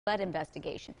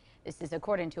Investigation. This is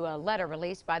according to a letter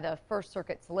released by the First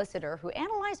Circuit solicitor who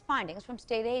analyzed findings from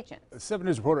state agents. 7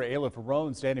 News reporter Ayla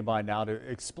Ferrone standing by now to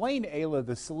explain, Ayla,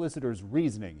 the solicitor's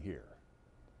reasoning here.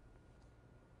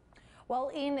 Well,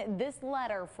 in this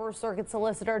letter, First Circuit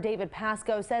Solicitor David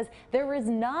Pasco says there is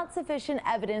not sufficient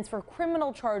evidence for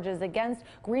criminal charges against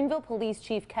Greenville Police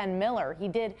Chief Ken Miller. He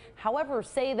did, however,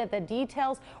 say that the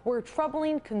details were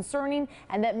troubling, concerning,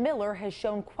 and that Miller has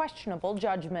shown questionable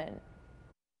judgment.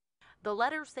 The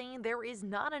letter saying there is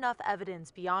not enough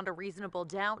evidence beyond a reasonable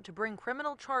doubt to bring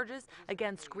criminal charges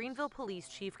against Greenville Police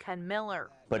Chief Ken Miller.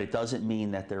 But it doesn't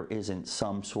mean that there isn't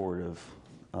some sort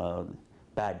of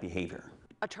bad behavior.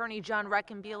 Attorney John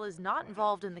Reckenbiel is not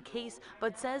involved in the case,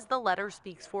 but says the letter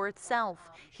speaks for itself.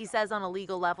 He says on a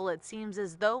legal level, it seems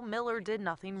as though Miller did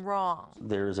nothing wrong.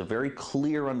 There is a very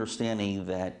clear understanding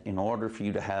that in order for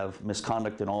you to have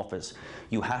misconduct in office,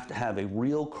 you have to have a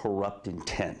real corrupt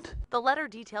intent. The letter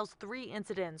details 3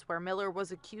 incidents where Miller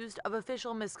was accused of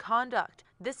official misconduct,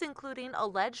 this including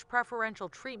alleged preferential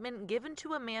treatment given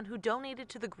to a man who donated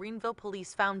to the Greenville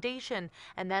Police Foundation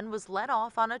and then was let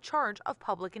off on a charge of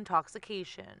public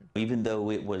intoxication. Even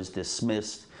though it was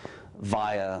dismissed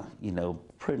via,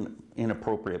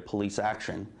 inappropriate police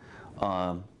action,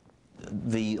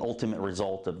 the ultimate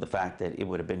result of the fact that it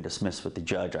would have been dismissed with the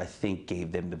judge, I think,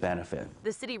 gave them the benefit.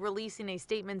 The city releasing a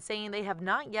statement saying they have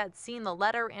not yet seen the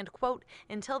letter and, quote,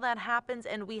 until that happens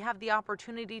and we have the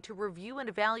opportunity to review and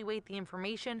evaluate the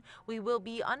information, we will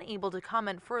be unable to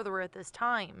comment further at this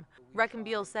time.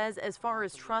 Reckenbiel says as far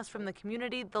as trust from the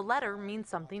community, the letter means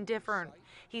something different.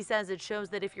 He says it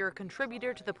shows that if you're a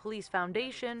contributor to the police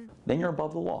foundation, then you're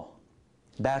above the law.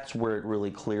 That's where it really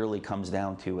clearly comes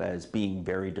down to as being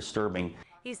very disturbing.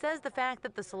 He says the fact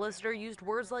that the solicitor used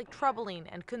words like troubling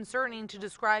and concerning to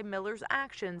describe Miller's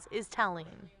actions is telling.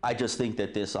 I just think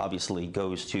that this obviously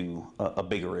goes to a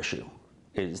bigger issue,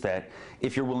 is that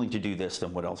if you're willing to do this,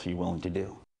 then what else are you willing to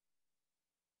do?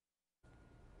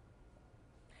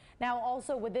 Now,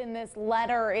 also within this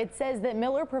letter, it says that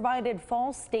Miller provided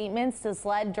false statements to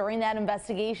SLED during that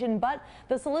investigation, but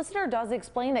the solicitor does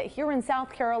explain that here in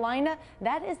South Carolina,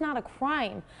 that is not a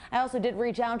crime. I also did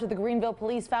reach out to the Greenville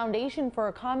Police Foundation for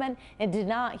a comment and did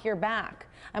not hear back.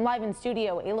 I'm live in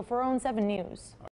studio, Ayla Ferrone, 7 News.